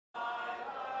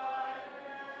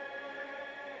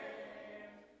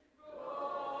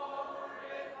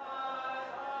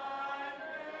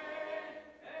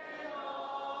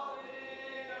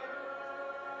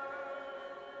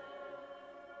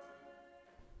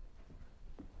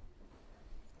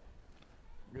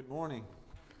Good morning.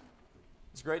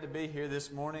 It's great to be here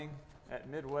this morning at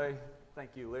Midway.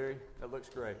 Thank you, Larry. That looks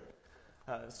great.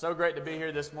 So great to be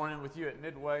here this morning with you at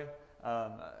Midway.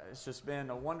 It's just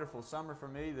been a wonderful summer for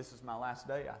me. This is my last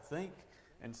day, I think.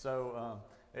 And so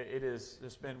it has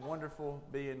just been wonderful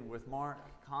being with Mark,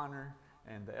 Connor,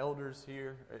 and the elders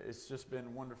here. It's just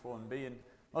been wonderful and being,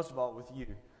 most of all, with you.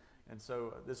 And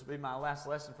so this will be my last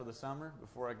lesson for the summer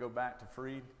before I go back to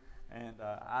Freed. And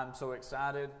I'm so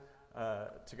excited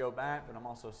to go back, but I'm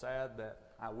also sad that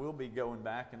I will be going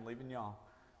back and leaving y'all.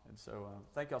 And so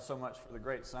thank y'all so much for the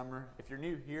great summer. If you're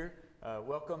new here,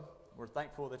 welcome. We're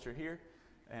thankful that you're here,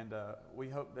 and we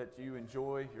hope that you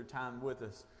enjoy your time with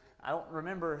us. I don't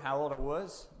remember how old I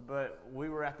was, but we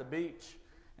were at the beach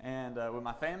and with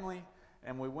my family,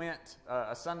 and we went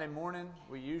a Sunday morning.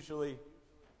 We usually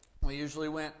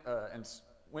went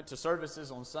to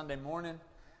services on Sunday morning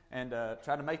and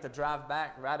try to make the drive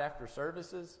back right after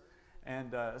services.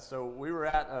 And so we were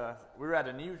at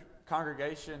a new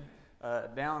congregation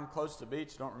down close to the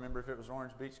beach. Don't remember if it was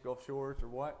Orange Beach, Gulf Shores, or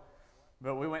what.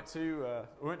 But we went to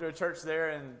a church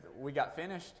there, and we got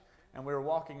finished, and we were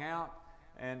walking out,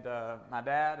 and my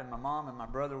dad and my mom and my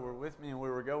brother were with me, and we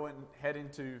were heading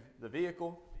to the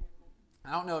vehicle.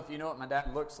 I don't know if you know what my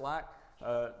dad looks like,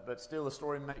 but still the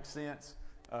story makes sense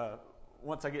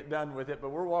once I get done with it. But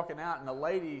we're walking out, and a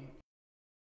lady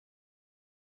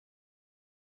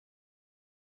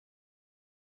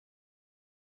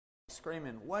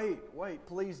screaming, wait,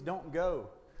 please don't go.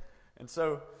 And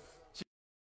so she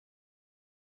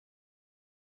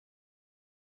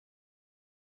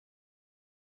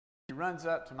runs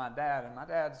up to my dad, and my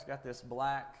dad's got this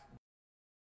black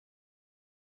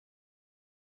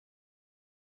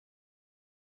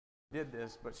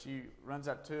but she runs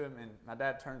up to him, and my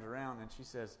dad turns around and she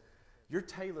says, "You're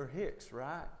Taylor Hicks,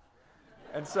 right?"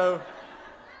 And so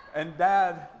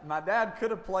my dad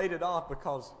could have played it off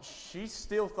because she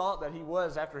still thought that he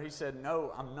was after he said,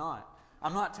 "No, I'm not.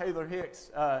 I'm not Taylor Hicks.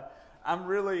 I'm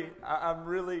really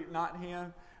not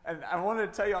him." And I wanted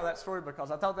to tell y'all that story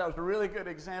because I thought that was a really good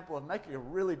example of making a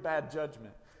really bad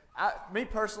judgment. Me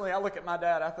personally, I look at my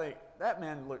dad, I think, that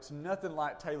man looks nothing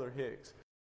like Taylor Hicks.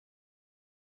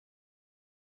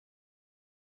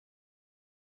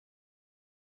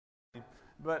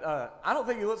 But I don't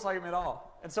think he looks like him at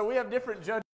all. And so we have different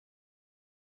judgments.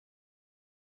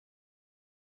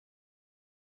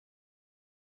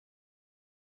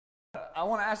 I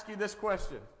want to ask you this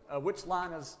question. Which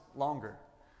line is longer?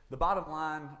 The bottom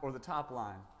line or the top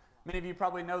line? Many of you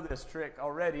probably know this trick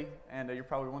already, and you're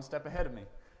probably one step ahead of me.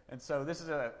 And so this is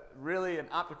really an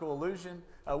optical illusion.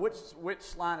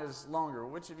 Which line is longer?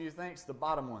 Which of you thinks the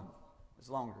bottom one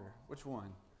is longer? Which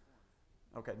one?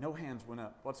 Okay, no hands went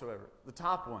up whatsoever. The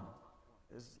top one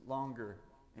is longer.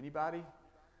 Anybody?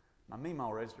 My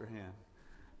Meemaw raised her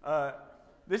hand.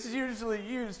 This is usually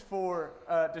used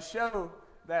to show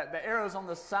that the arrows on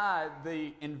the side,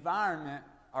 the environment,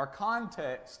 our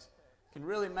context, can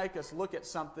really make us look at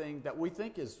something that we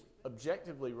think is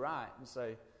objectively right and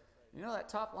say, that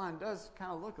top line does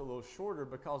kind of look a little shorter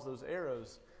because those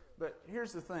arrows. But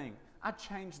here's the thing. I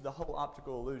changed the whole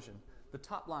optical illusion. The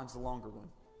top line's the longer one.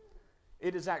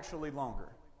 It is actually longer.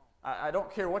 I don't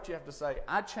care what you have to say.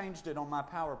 I changed it on my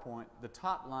PowerPoint. The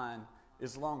top line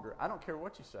is longer. I don't care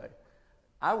what you say.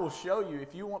 I will show you,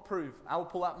 if you want proof, I will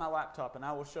pull out my laptop and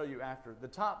I will show you after. The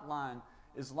top line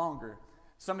is longer.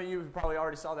 Some of you who probably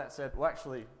already saw that said, well,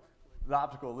 actually, the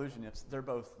optical illusion is they're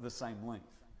both the same length.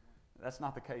 That's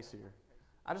not the case here.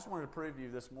 I just wanted to prove to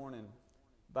you this morning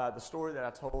by the story that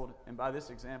I told and by this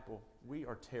example, we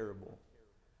are terrible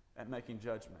at making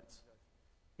judgments.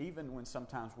 Even when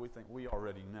sometimes we think we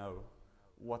already know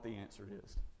what the answer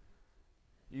is.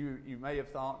 You may have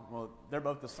thought, well, they're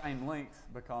both the same length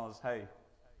because, hey,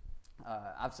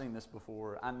 I've seen this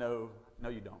before. I know. No,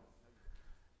 you don't.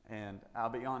 And I'll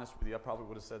be honest with you, I probably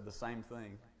would have said the same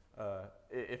thing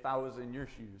if I was in your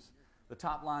shoes. The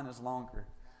top line is longer.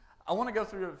 I want to go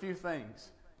through a few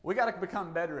things. We got to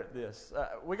become better at this.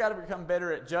 We got to become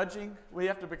better at judging. We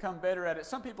have to become better at it.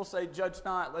 Some people say, "Judge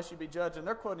not, lest you be judged," and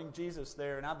they're quoting Jesus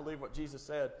there, and I believe what Jesus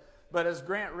said. But as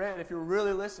Grant read, if you're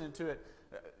really listening to it,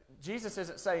 Jesus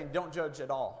isn't saying don't judge at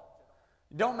all.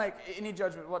 Don't make any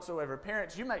judgment whatsoever.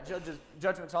 Parents, you make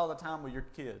judgments all the time with your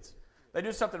kids. They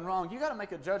do something wrong. You got to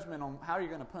make a judgment on how you're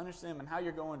going to punish them and how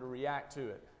you're going to react to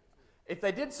it. If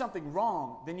they did something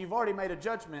wrong, then you've already made a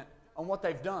judgment on what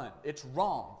they've done. It's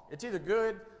wrong. It's either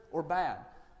good or bad.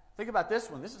 Think about this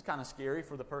one. This is kind of scary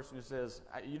for the person who says,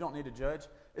 you don't need to judge.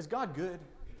 Is God good?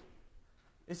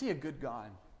 Is he a good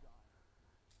God?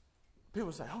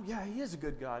 People say, oh yeah, he is a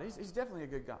good God. He's definitely a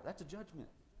good God. That's a judgment.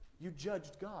 You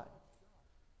judged God.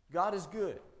 God is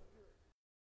good.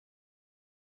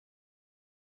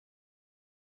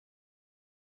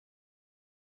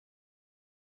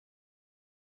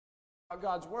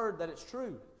 God's word that it's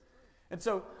true. And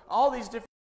so all these different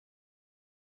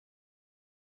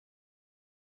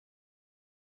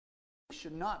we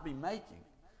should not be making.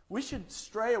 We should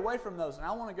stray away from those. And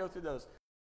I want to go through those.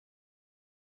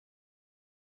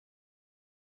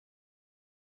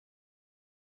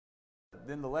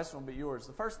 Then the lesson will be yours.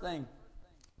 The first thing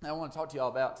I want to talk to you all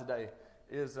about today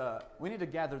is we need to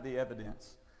gather the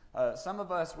evidence. Some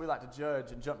of us, we like to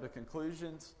judge and jump to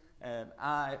conclusions, and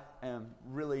I am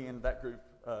really in that group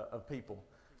of people.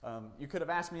 You could have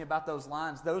asked me about those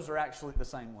lines. Those are actually the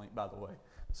same link, by the way.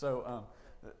 So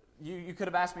you could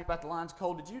have asked me about the lines.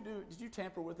 Cole, did you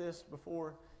tamper with this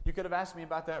before? You could have asked me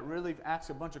about that, really asked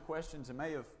a bunch of questions and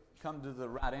may have come to the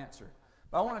right answer.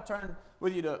 But I want to turn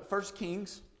with you to 1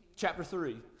 Kings chapter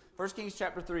 3. 1 Kings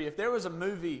chapter 3. If there was a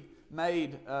movie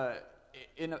made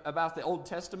about the Old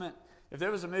Testament, if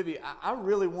there was a movie, I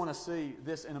really want to see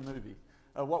this in a movie,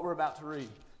 what we're about to read.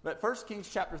 But 1 Kings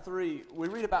chapter 3, we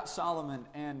read about Solomon,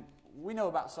 and we know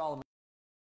about Solomon.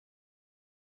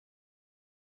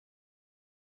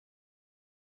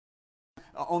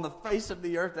 On the face of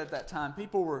the earth at that time,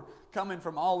 people were coming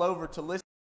from all over to listen.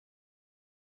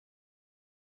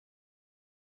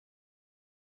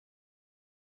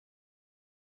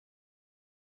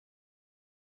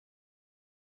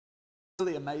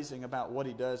 Really amazing about what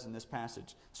he does in this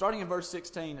passage. Starting in verse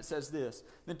 16, it says this: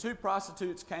 Then two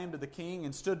prostitutes came to the king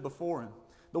and stood before him.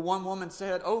 The one woman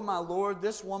said, "Oh, my lord,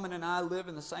 this woman and I live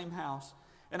in the same house,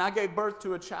 and I gave birth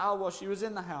to a child while she was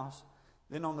in the house.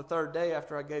 Then on the third day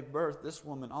after I gave birth, this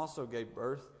woman also gave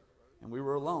birth, and we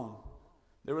were alone.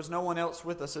 There was no one else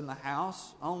with us in the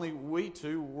house, only we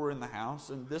two were in the house,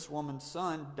 and this woman's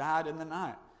son died in the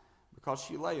night because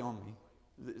she lay on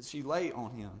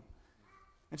him.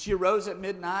 And she arose at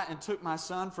midnight and took my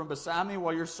son from beside me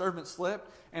while your servant slept,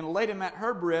 and laid him at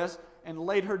her breast, and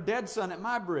laid her dead son at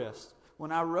my breast.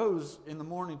 When I rose in the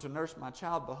morning to nurse my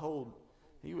child, behold,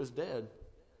 he was dead.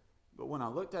 But when I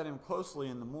looked at him closely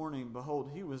in the morning,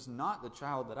 behold, he was not the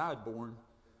child that I had borne."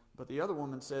 But the other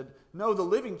woman said, "No, the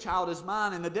living child is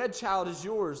mine, and the dead child is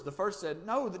yours." The first said,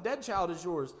 "No, the dead child is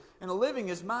yours, and the living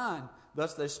is mine."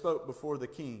 Thus they spoke before the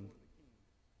king.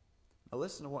 Now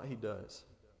listen to what he does.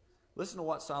 Listen to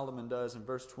what Solomon does in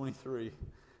verse 23.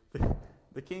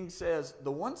 The king says,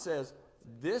 the one says,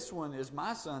 "This one is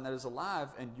my son that is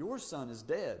alive, and your son is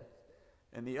dead."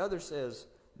 And the other says,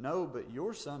 "No, but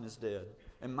your son is dead,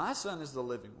 and my son is the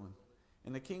living one."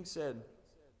 And the king said,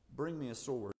 "Bring me a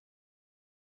sword."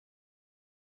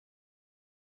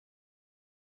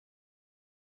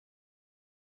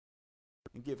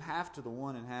 And give half to the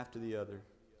one and half to the other.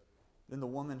 Then the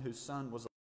woman whose son was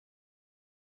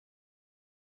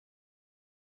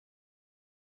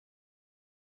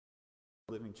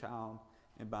living child,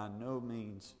 and by no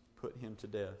means put him to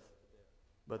death.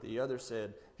 But the other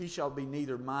said, "He shall be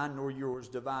neither mine nor yours,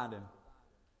 divide him."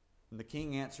 And the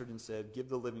king answered and said, "Give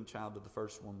the living child to the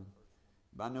first woman.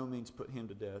 By no means put him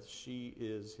to death. She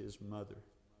is his mother."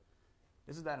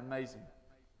 Isn't that amazing?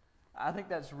 I think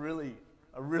that's really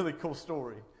a really cool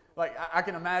story. Like, I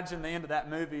can imagine the end of that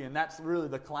movie, and that's really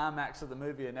the climax of the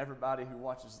movie, and everybody who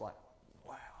watches is like,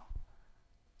 wow,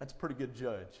 that's a pretty good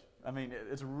judge. I mean,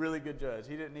 it's a really good judge.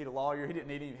 He didn't need a lawyer. He didn't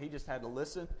need any. He just had to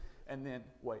listen. And then,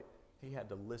 he had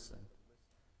to listen.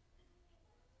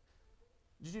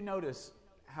 Did you notice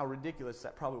how ridiculous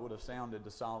that probably would have sounded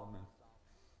to Solomon?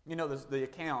 You know, the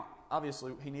account,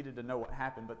 obviously he needed to know what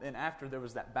happened. But then after there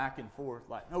was that back and forth,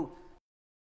 like, no.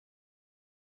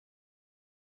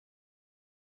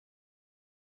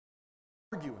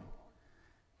 Arguing.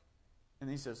 And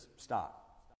he says, "Stop."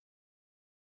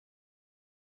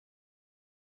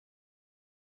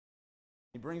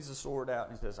 He brings the sword out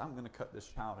and he says, "I'm going to cut this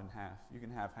child in half. You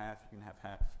can have half, you can have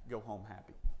half. Go home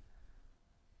happy."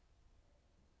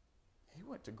 He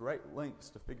went to great lengths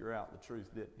to figure out the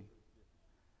truth, didn't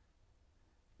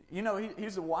he? You know,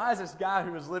 he's the wisest guy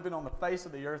who was living on the face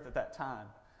of the earth at that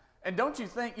time. And don't you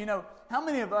think, how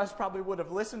many of us probably would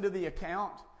have listened to the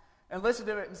account and listened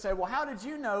to it and said, "Well, how did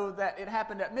you know that it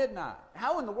happened at midnight?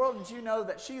 How in the world did you know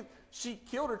that she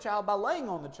killed her child by laying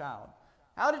on the child?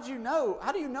 How did you know?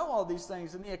 How do you know all these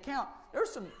things in the account?"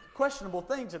 There's some questionable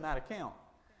things in that account.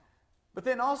 But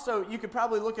then also, you could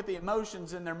probably look at the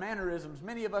emotions and their mannerisms.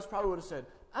 Many of us probably would have said,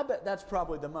 "I bet that's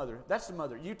probably the mother. That's the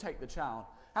mother. You take the child."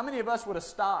 How many of us would have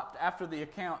stopped after the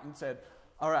account and said,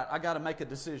 "All right, I got to make a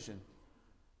decision"?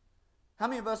 How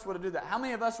many of us would have done that? How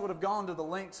many of us would have gone to the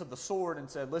lengths of the sword and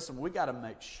said, "Listen, we got to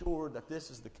make sure that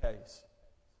this is the case.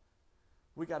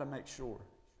 We got to make sure"?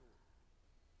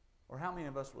 Or how many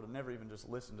of us would have never even just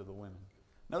listened to the women?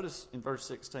 Notice in verse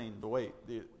 16, the way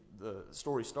the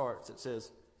story starts, it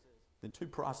says, "Then two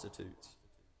prostitutes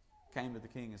came to the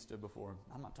king and stood before him.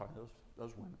 I'm not talking to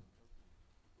those women.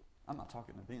 I'm not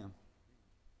talking to them.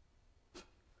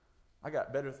 I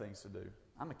got better things to do.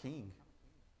 I'm a king.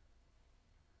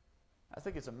 I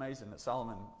think it's amazing that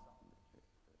Solomon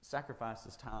sacrificed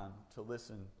his time to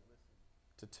listen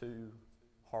to two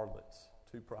harlots,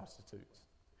 two prostitutes,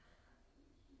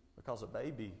 because a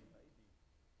baby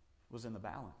was in the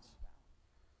balance.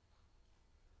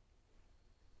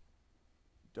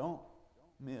 Don't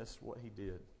miss what he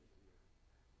did.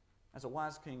 As a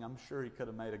wise king, I'm sure he could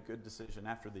have made a good decision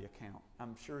after the account.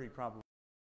 I'm sure he probably.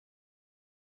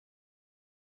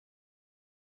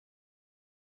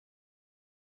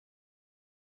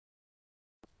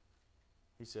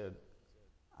 He said,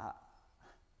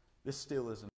 this still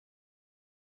isn't.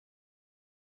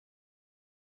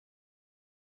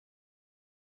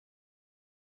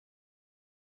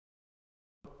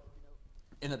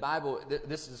 In the Bible,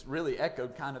 this is really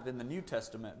echoed kind of in the New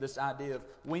Testament, this idea of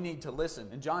we need to listen.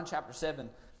 In John chapter 7,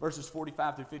 verses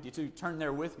 45 through 52, turn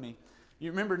there with me. You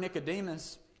remember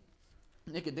Nicodemus,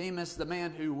 the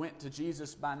man who went to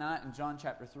Jesus by night in John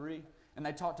chapter 3, and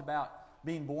they talked about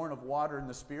being born of water and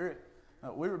the Spirit.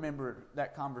 We remember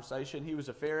that conversation. He was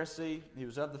a Pharisee. He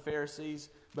was of the Pharisees,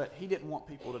 but he didn't want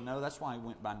people to know. That's why he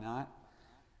went by night.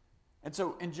 And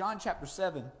so in John chapter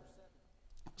 7,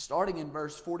 starting in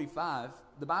verse 45,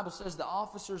 the Bible says the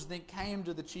officers then came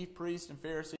to the chief priests and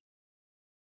Pharisees.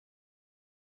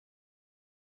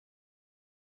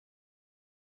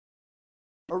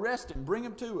 Arrest him, bring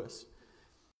him to us.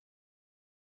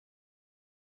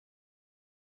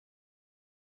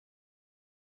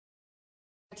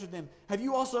 Answered them, have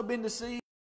you also been deceived?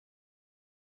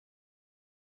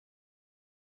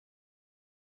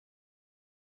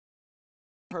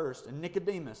 And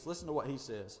Nicodemus, listen to what he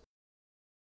says.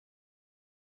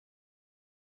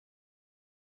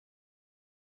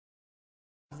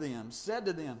 Them said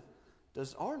to them,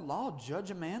 does our law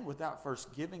judge a man without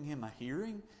first giving him a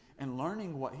hearing and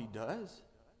learning what he does?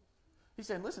 He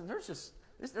said, listen, there's just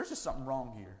something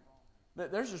wrong here.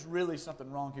 There's just really something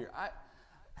wrong here.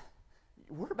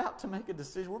 We're about to make a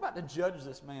decision. We're about to judge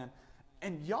this man,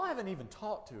 and y'all haven't even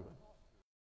talked to him.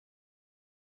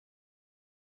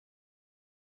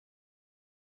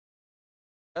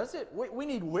 That's it. We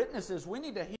need witnesses. We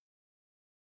need to hear.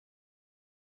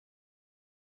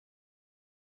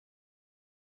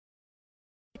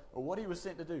 Or what he was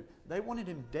sent to do. They wanted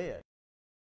him dead.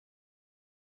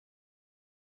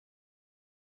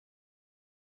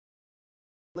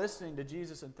 Listening to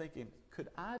Jesus and thinking, could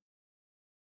I?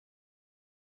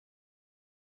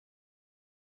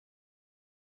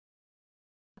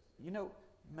 You know,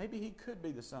 maybe he could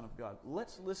be the Son of God.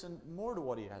 Let's listen more to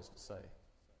what he has to say.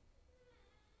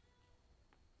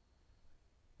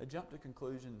 They jump to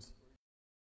conclusions.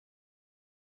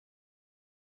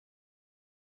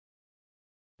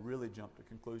 Really jump to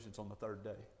conclusions on the third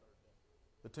day.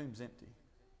 The tomb's empty.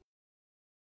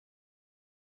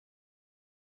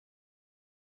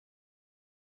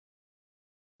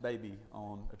 Baby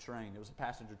on a train. It was a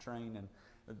passenger train, and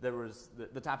there was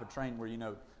the type of train where, you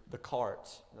know, the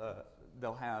carts,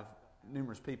 they'll have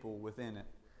numerous people within it.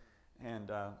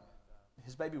 And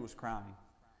his baby was crying.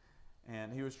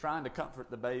 And he was trying to comfort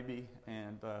the baby,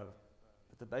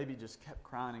 but the baby just kept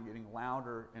crying and getting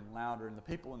louder and louder. And the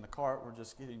people in the cart were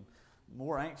just getting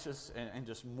more anxious and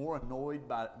just more annoyed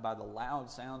by the loud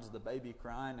sounds of the baby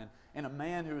crying. And a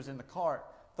man who was in the cart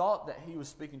thought that he was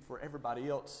speaking for everybody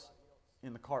else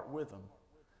in the cart with him.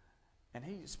 And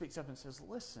he speaks up and says,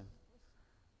 listen,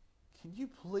 can you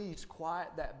please quiet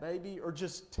that baby, or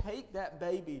just take that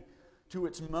baby to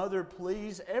its mother,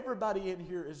 please? Everybody in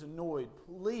here is annoyed.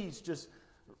 Please just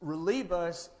relieve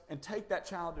us and take that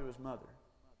child to his mother.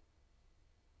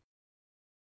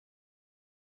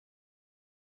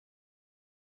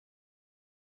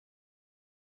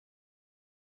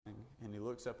 And he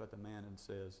looks up at the man and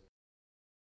says,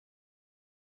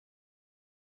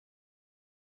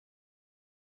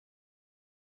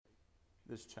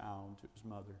 this child to his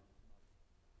mother.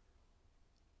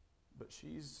 But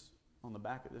she's on the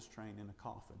back of this train in a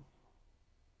coffin.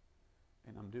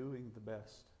 And I'm doing the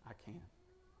best I can.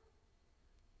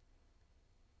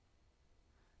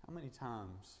 How many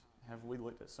times have we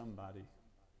looked at somebody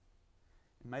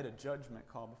and made a judgment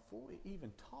call before we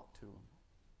even talked to them?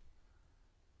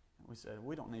 And we said,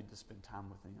 we don't need to spend time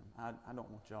with them. I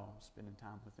don't want y'all spending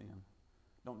time with them.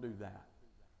 Don't do that.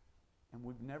 And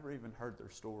we've never even heard their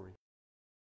story.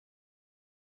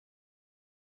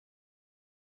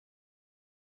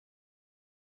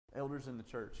 Elders in the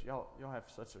church, y'all have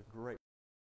such a great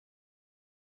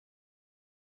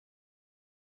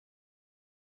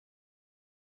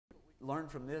learn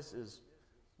from this is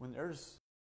when there's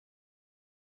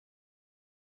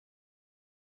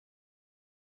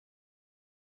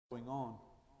going on,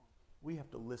 we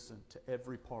have to listen to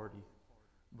every party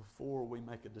before we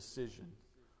make a decision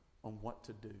on what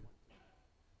to do.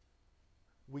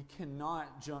 We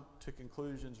cannot jump to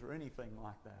conclusions or anything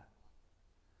like that.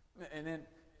 And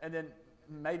then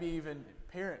maybe even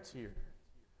parents here,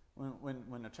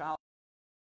 when a child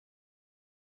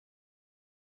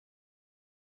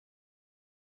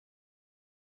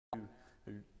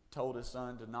who told his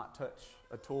son to not touch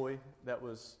a toy that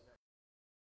was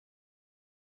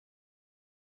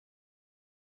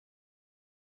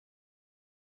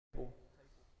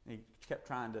he kept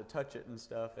trying to touch it and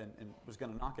stuff and was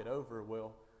going to knock it over.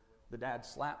 Well, the dad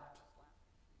slapped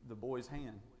the boy's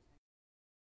hand.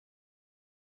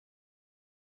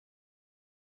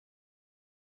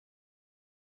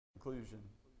 Conclusion.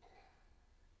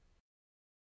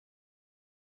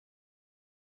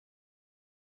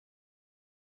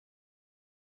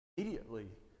 Immediately,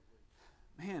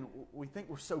 man, we think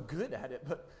we're so good at it,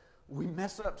 but we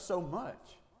mess up so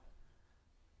much.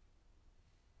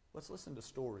 Let's listen to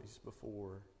stories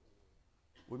before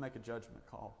we make a judgment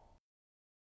call.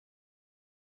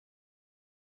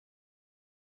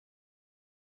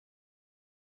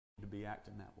 To be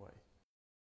acting that way.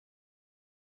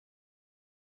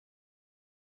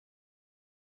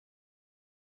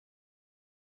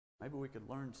 Maybe we could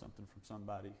learn something from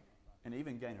somebody and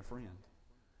even gain a friend.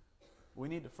 We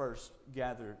need to first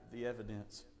gather the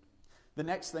evidence. The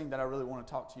next thing that I really want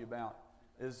to talk to you about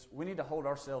is we need to hold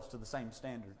ourselves to the same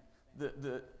standard.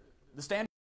 The standard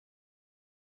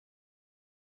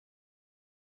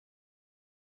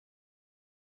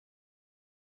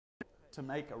to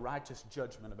make a righteous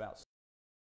judgment about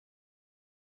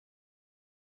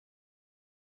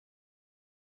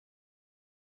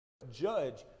something.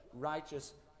 Judge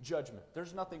righteous judgment.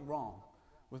 There's nothing wrong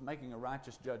with making a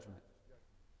righteous judgment.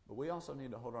 But we also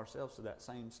need to hold ourselves to that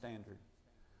same standard.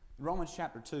 In Romans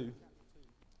chapter 2,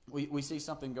 we see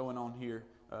something going on here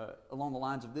along the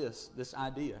lines of this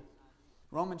idea.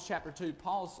 Romans chapter 2,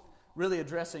 Paul's really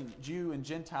addressing Jew and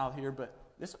Gentile here, but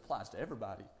this applies to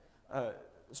everybody.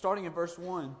 Starting in verse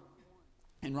 1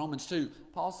 in Romans 2,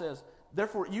 Paul says,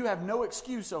 "Therefore you have no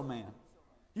excuse, O man.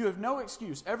 You have no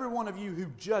excuse, every one of you who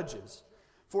judges.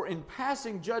 For in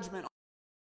passing judgment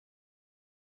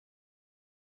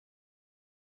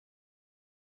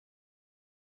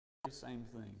on the same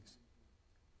things."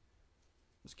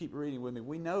 Let's keep reading with me.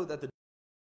 We know that the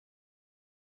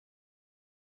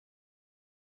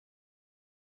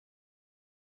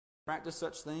practice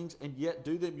such things and yet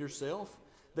do them yourself,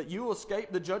 that you will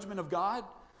escape the judgment of God?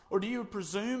 Or do you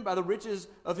presume by the riches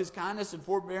of His kindness and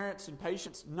forbearance and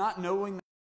patience, not knowing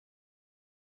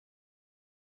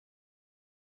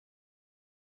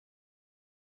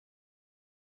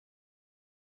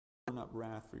up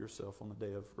wrath for yourself on the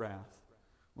day of wrath,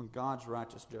 when God's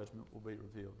righteous judgment will be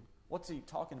revealed? What's he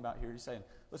talking about here? He's saying,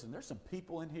 listen, there's some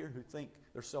people in here who think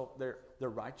they're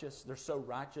righteous. They're so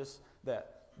righteous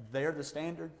that they're the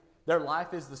standard. Their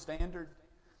life is the standard.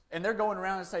 And they're going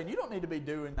around and saying, you don't need to be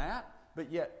doing that.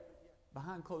 But yet,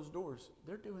 behind closed doors,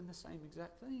 they're doing the same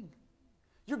exact thing.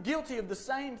 You're guilty of the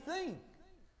same thing.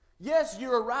 Yes,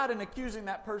 you're right in accusing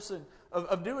that person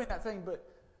of doing that thing, but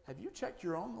have you checked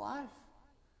your own life?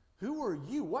 Who are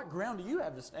you? What ground do you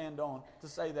have to stand on to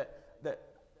say that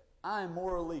I am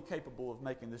morally capable of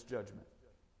making this judgment?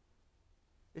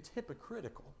 It's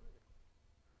hypocritical.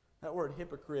 That word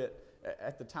hypocrite,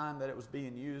 at the time that it was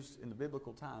being used in the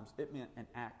biblical times, it meant an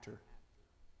actor.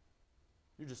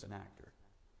 You're just an actor.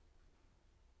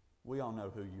 We all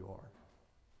know who you are.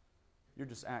 You're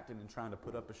just acting and trying to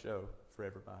put up a show for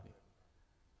everybody.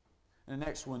 And the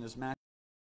next one is Matthew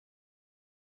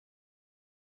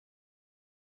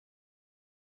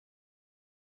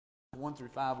 1 through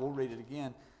 5. We'll read it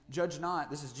again. Judge not.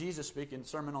 This is Jesus speaking,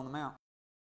 Sermon on the Mount.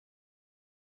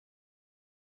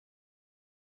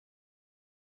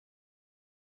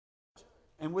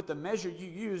 And with the measure you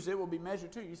use, it will be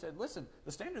measured to you. He said, listen,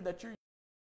 the standard that you're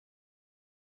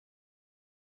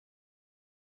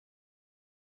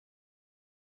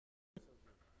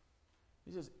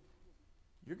He says,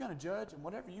 you're going to judge, and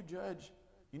whatever you judge,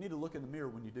 you need to look in the mirror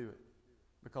when you do it.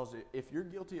 Because if you're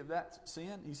guilty of that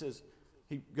sin,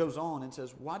 he goes on and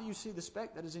says, why do you see the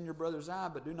speck that is in your brother's eye,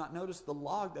 but do not notice the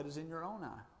log that is in your own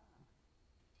eye?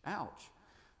 Ouch.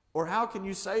 Or how can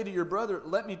you say to your brother,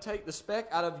 let me take the speck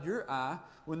out of your eye,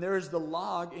 when there is the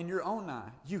log in your own eye?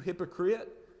 You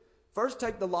hypocrite. First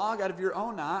take the log out of your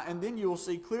own eye, and then you will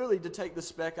see clearly to take the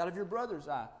speck out of your brother's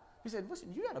eye. He said,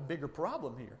 listen, you got a bigger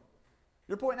problem here.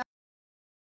 You're pointing out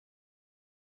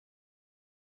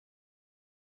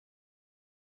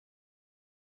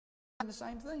the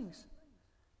same things.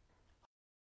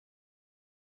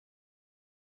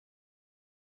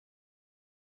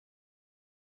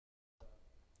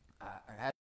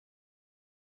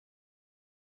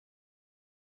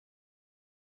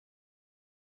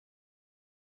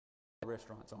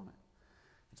 restaurants on it.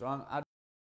 And so I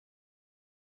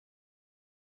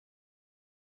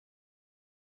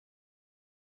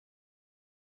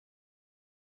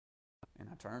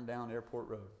turn down Airport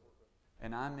Road,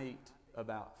 and I meet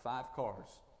about 5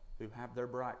 cars who have their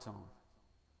brights on.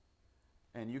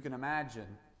 And you can imagine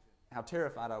how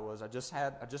terrified I was. I just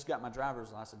got my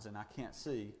driver's license and I can't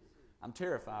see. I'm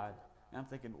terrified. And I'm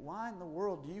thinking, why in the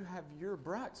world do you have your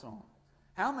brights on?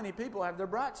 How many people have their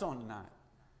brights on tonight?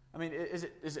 I mean, is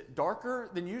it darker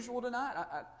than usual tonight?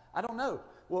 I don't know.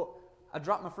 Well, I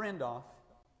dropped my friend off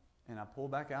and I pull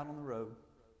back out on the road.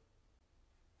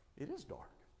 It is dark.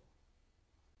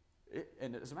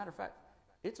 And as a matter of fact,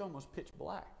 it's almost pitch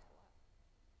black.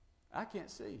 I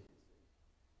can't see.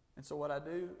 And so what I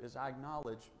do is I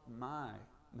acknowledge my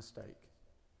mistake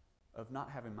of not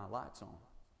having my lights on.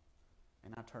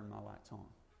 And I turn my lights on.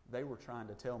 They were trying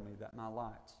to tell me that my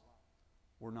lights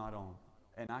were not on.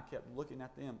 And I kept looking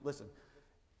at them. Listen,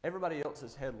 everybody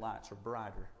else's headlights are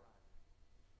brighter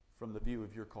from the view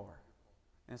of your car.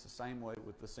 And it's the same way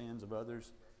with the sins of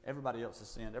others. Everybody else's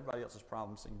sin, everybody else's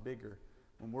problems seem bigger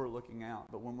when we're looking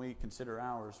out. But when we consider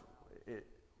ours,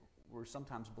 we're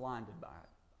sometimes blinded by it.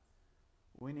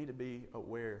 We need to be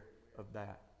aware of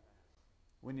that.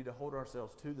 We need to hold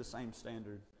ourselves to the same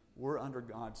standard. We're under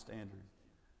God's standard.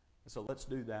 So let's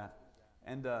do that.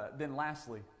 And then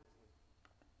lastly,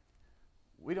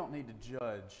 we don't need to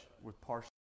judge with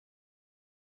partiality.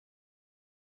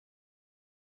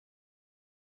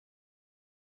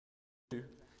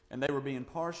 And they were being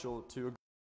partial to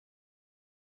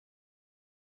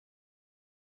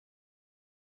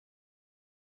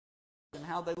and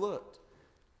how they looked.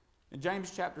 In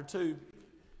James chapter 2,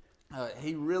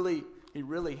 he really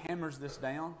hammers this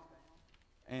down,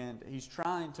 and he's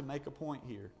trying to make a point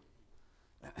here.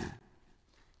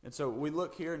 And so we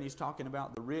look here, and he's talking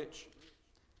about the rich,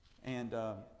 and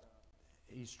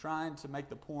he's trying to make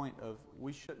the point of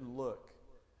we shouldn't look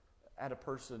at a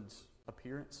person's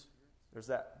appearance. There's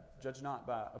that, judge not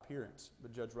by appearance,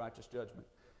 but judge righteous judgment.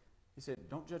 He said,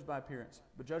 don't judge by appearance,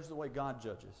 but judge the way God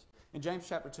judges. In James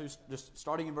chapter 2, just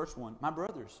starting in verse 1, my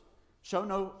brothers, show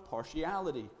no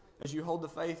partiality as you hold the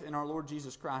faith in our Lord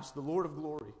Jesus Christ, the Lord of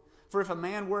glory. For if a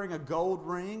man wearing a gold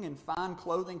ring and fine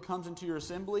clothing comes into your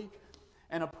assembly,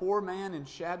 and a poor man in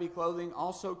shabby clothing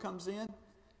also comes in,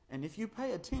 and if you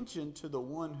pay attention to the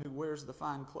one who wears the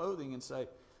fine clothing and say,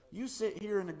 you sit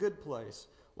here in a good place,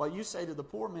 while you say to the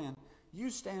poor man, you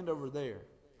stand over there,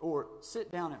 or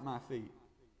sit down at my feet,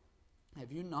 have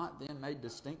you not then made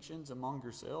distinctions among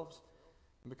yourselves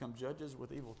and become judges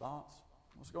with evil thoughts?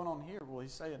 What's going on here? Well,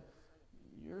 he's saying,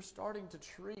 you're starting to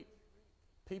treat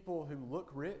people who look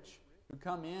rich, who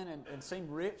come in and seem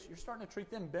rich, you're starting to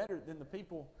treat them better than the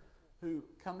people who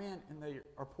come in and they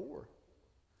are poor.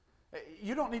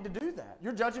 You don't need to do that.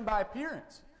 You're judging by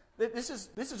appearance. This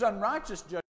is unrighteous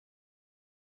judgment.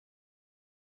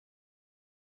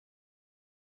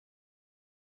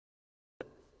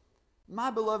 My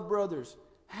beloved brothers,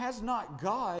 has not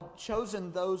God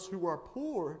chosen those who are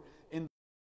poor in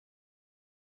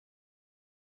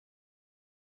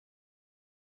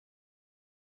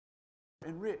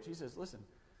and rich? He says, listen,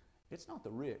 it's not the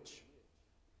rich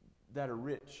that are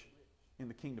rich in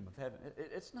the kingdom of heaven.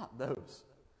 It's not those.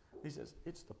 He says,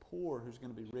 it's the poor who's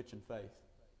going to be rich in faith.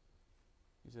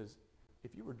 He says,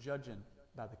 if you were judging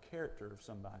by the character of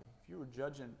somebody, if you were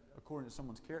judging according to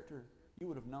someone's character, you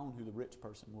would have known who the rich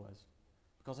person was.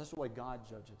 Because that's the way God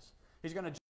judges. He's going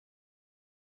to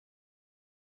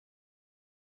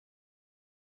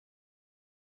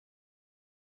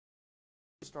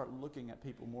start looking at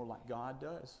people more like God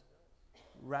does,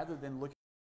 rather than looking.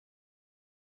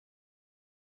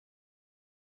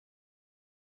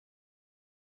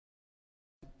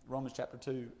 Romans chapter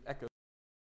 2 echoes.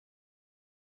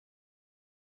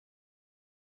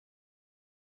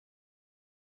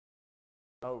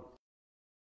 Oh.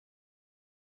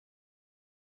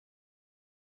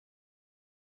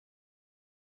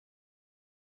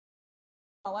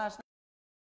 My last name.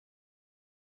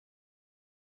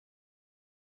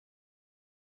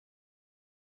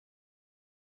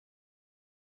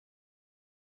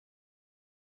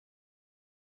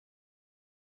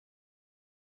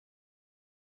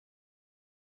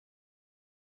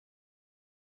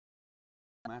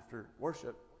 After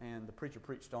worship, and the preacher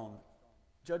preached on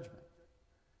judgment,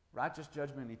 righteous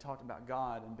judgment. He talked about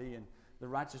God and being the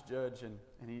righteous judge, and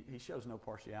he shows no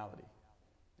partiality.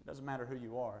 It doesn't matter who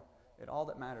you are. All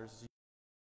that matters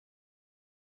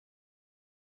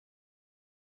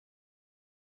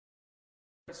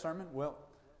is sermon. Well,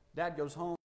 Dad goes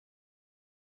home.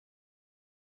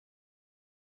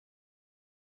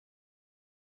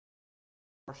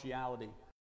 Partiality.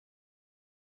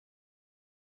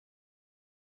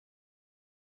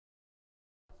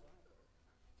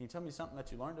 you tell me something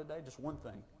that you learned today? Just one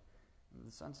thing. And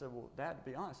the son said, well, Dad, to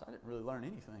be honest, I didn't really learn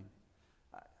anything.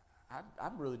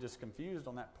 I'm really just confused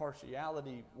on that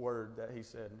partiality word that he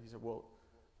said. And he said, well,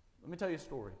 let me tell you a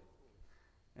story.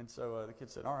 And so the kid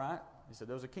said, all right. He said,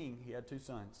 there was a king. He had 2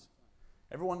 sons.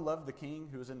 Everyone loved the king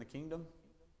who was in the kingdom.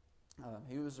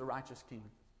 He was a righteous king.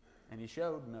 And he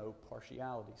showed no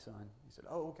partiality, son. He said,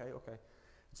 oh, okay.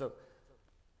 So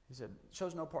he said,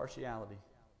 shows no partiality.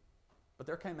 But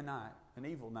there came a night, an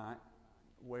evil night,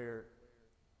 where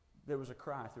there was a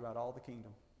cry throughout all the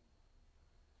kingdom.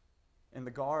 And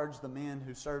the guards, the men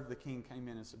who served the king, came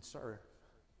in and said, sir,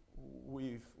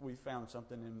 we've found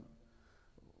something, and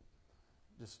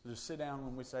just sit down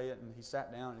when we say it. And he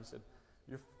sat down and he said,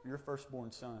 your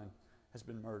firstborn son has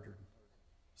been murdered.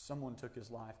 Someone took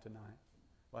his life tonight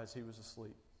as he was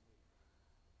asleep.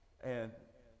 And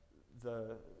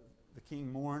the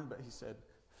king mourned, but he said,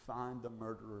 find the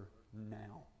murderer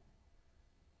now,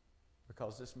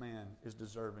 because this man is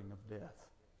deserving of death.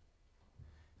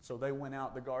 So they went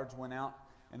out, the guards went out,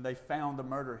 and they found the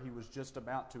murderer. He was just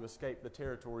about to escape the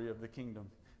territory of the kingdom.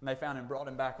 And they found him, brought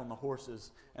him back on the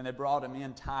horses, and they brought him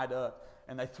in tied up,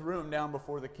 and they threw him down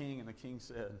before the king, and the king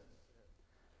said,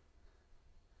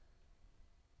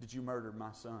 did you murder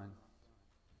my son?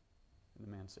 And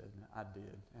the man said, I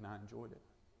did, and I enjoyed it.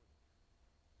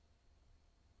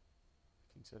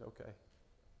 The king said, okay.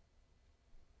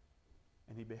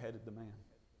 And he beheaded the man.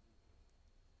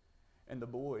 And the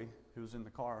boy who was in the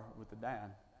car with the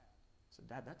dad said,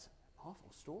 Dad, that's an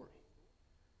awful story.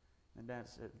 And Dad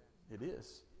said, it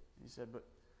is. And he said, but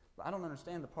I don't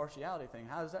understand the partiality thing.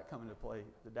 How does that come into play?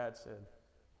 The dad said,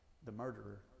 the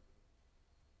murderer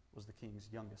was the king's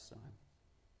youngest son.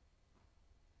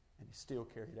 And he still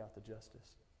carried out the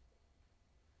justice.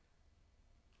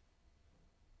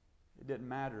 It didn't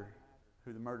matter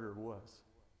who the murderer was.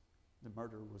 The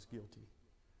murderer was guilty.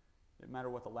 It didn't matter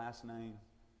what the last name,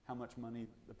 how much money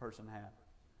the person had,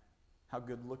 how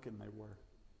good looking they were.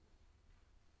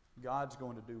 God's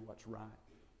going to do what's right.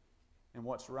 And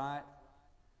what's right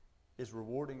is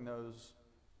rewarding those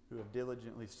who have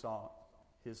diligently sought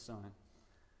His Son.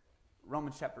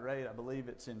 Romans chapter 8, I believe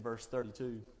it's in verse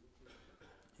 32.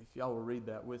 If y'all will read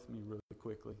that with me really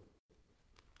quickly.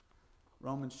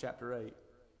 Romans chapter 8,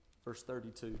 verse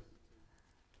 32. It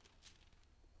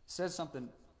says something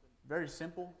very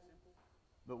simple,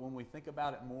 but when we think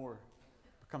about it more,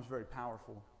 it becomes very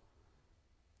powerful.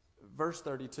 Verse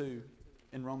 32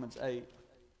 in Romans 8,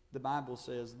 the Bible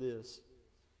says this: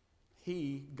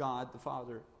 He, God the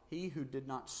Father, He who did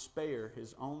not spare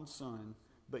His own Son,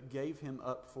 but gave Him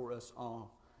up for us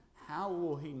all, how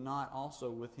will He not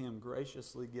also with Him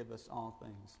graciously give us all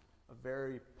things? A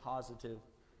very positive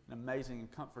and amazing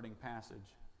and comforting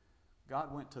passage.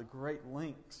 God went to great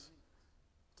lengths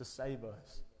to save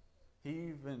us.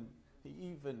 He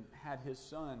even had His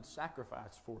Son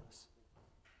sacrificed for us.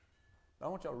 But I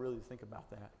want y'all to really think about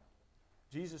that.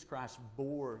 Jesus Christ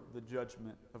bore the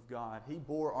judgment of God. He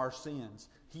bore our sins.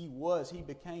 He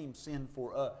became sin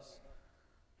for us.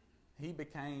 He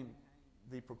became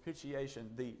the propitiation,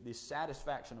 the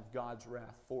satisfaction of God's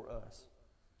wrath for us.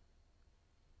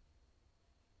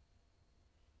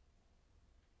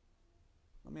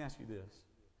 Let me ask you this.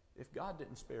 If God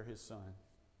didn't spare His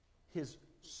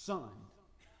Son,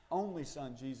 only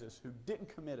Son, Jesus, who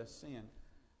didn't commit a sin,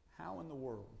 how in the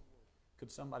world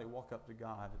could somebody walk up to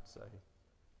God and say,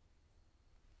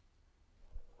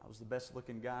 I was the best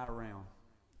looking guy around.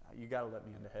 You got to let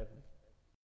me into heaven.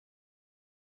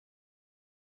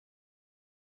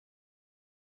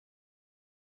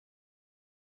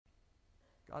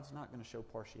 God's not going to show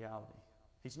partiality.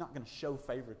 He's not going to show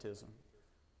favoritism.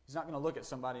 He's not going to look at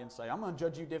somebody and say, I'm going to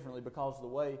judge you differently because of the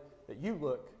way that you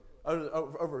look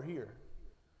over here.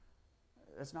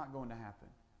 That's not going to happen.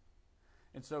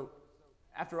 And so,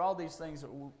 after all these things that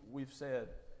we've said,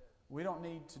 we don't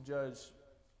need to judge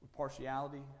with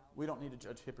partiality. We don't need to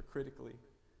judge hypocritically.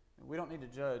 We don't need to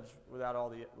judge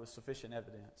with sufficient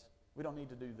evidence. We don't need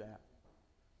to do that.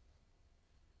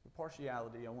 With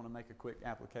partiality, I want to make a quick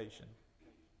application.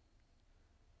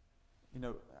 You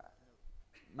know,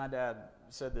 my dad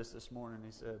said this morning.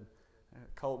 He said,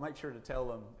 Cole, make sure to tell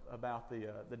them about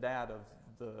the dad of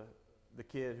the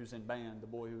kid who's in band, the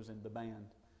boy who was in the band.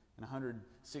 And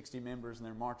 160 members, and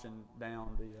they're marching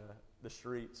down the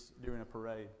streets during a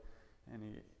parade. And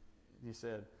he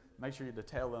said, make sure to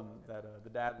tell them that the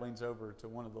dad leans over to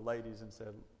one of the ladies and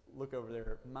said, look over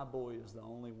there, my boy is the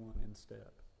only one in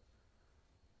step.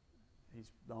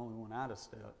 He's the only one out of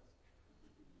step.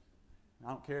 I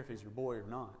don't care if he's your boy or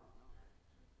not.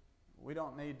 We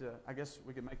don't need to, I guess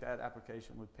we could make that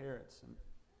application with parents. And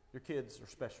your kids are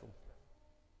special.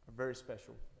 are very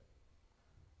special.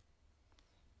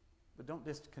 But don't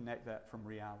disconnect that from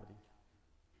reality.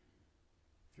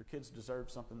 If your kids deserve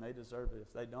something, they deserve it.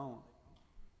 If they don't,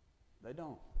 they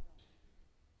don't.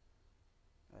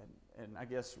 And I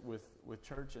guess with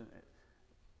church,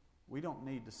 we don't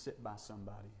need to sit by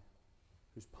somebody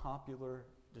who's popular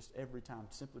just every time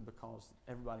simply because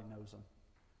everybody knows them,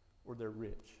 or they're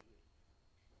rich,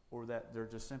 or that they're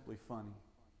just simply funny.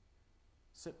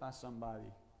 Sit by somebody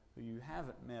who you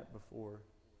haven't met before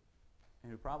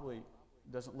and who probably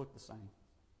doesn't look the same.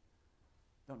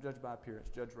 Don't judge by appearance,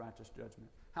 judge righteous judgment.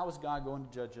 How is God going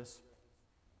to judge us?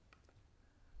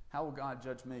 How will God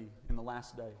judge me in the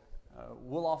last day?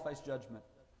 We'll all face judgment.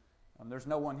 There's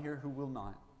no one here who will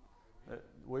not.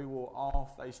 We will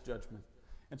all face judgment.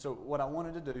 And so what I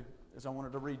wanted to do is I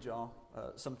wanted to read y'all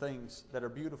some things that are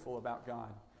beautiful about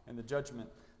God and the judgment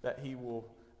that He will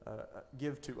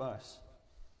give to us.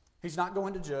 He's not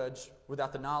going to judge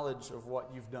without the knowledge of what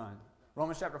you've done.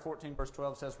 Romans chapter 14, verse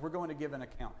 12 says, we're going to give an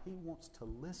account. He wants to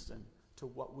listen to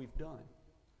what we've done.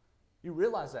 You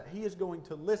realize that. He is going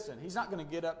to listen. He's not going to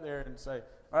get up there and say,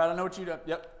 all right, I know what you done.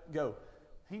 Yep, go.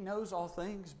 He knows all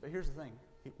things, but here's the thing.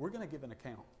 We're going to give an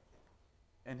account.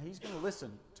 And He's going to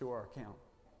listen to our account.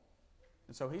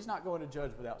 And so He's not going to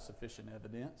judge without sufficient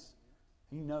evidence.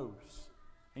 He knows.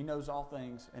 He knows all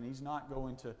things, and He's not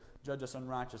going to judge us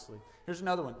unrighteously. Here's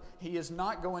another one. He is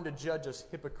not going to judge us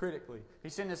hypocritically. He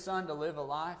sent His Son to live a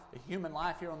life, a human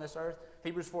life here on this earth.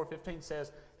 Hebrews 4:15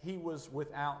 says, He was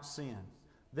without sin.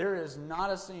 There is not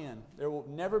a sin. There will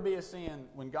never be a sin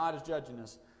when God is judging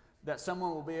us that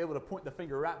someone will be able to point the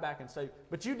finger right back and say,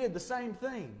 but you did the same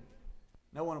thing.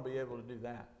 No one will be able to do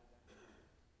that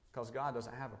because God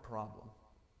doesn't have a problem.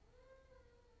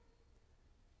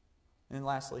 And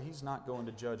lastly, He's not going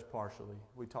to judge partially.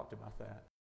 We talked about that.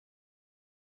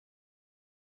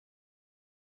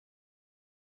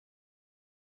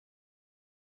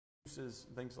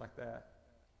 Things like that.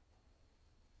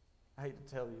 I hate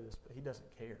to tell you this, but He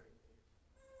doesn't care.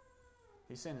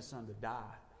 He sent His Son to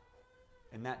die,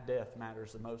 and that death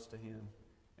matters the most to Him,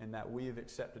 and that we have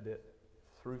accepted it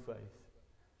through faith.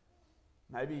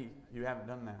 Maybe you haven't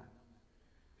done that.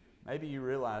 Maybe you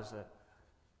realize that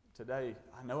today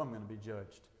I know I'm going to be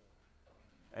judged,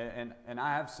 and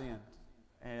I have sinned,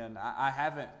 and I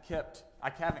haven't kept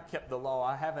the law.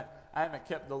 I haven't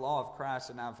kept the law of Christ,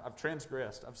 and I've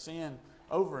transgressed. I've sinned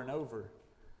over and over.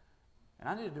 And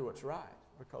I need to do what's right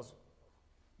because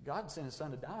God sent His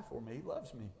Son to die for me. He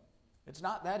loves me. It's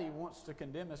not that He wants to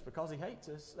condemn us because He hates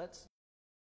us. That's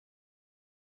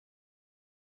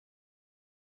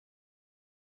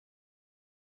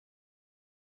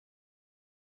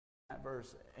that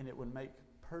verse, and it would make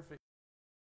perfect.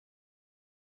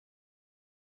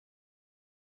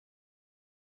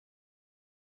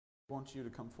 He wants you to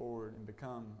come forward and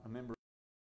become a member.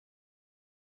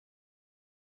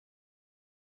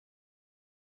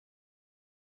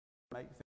 Make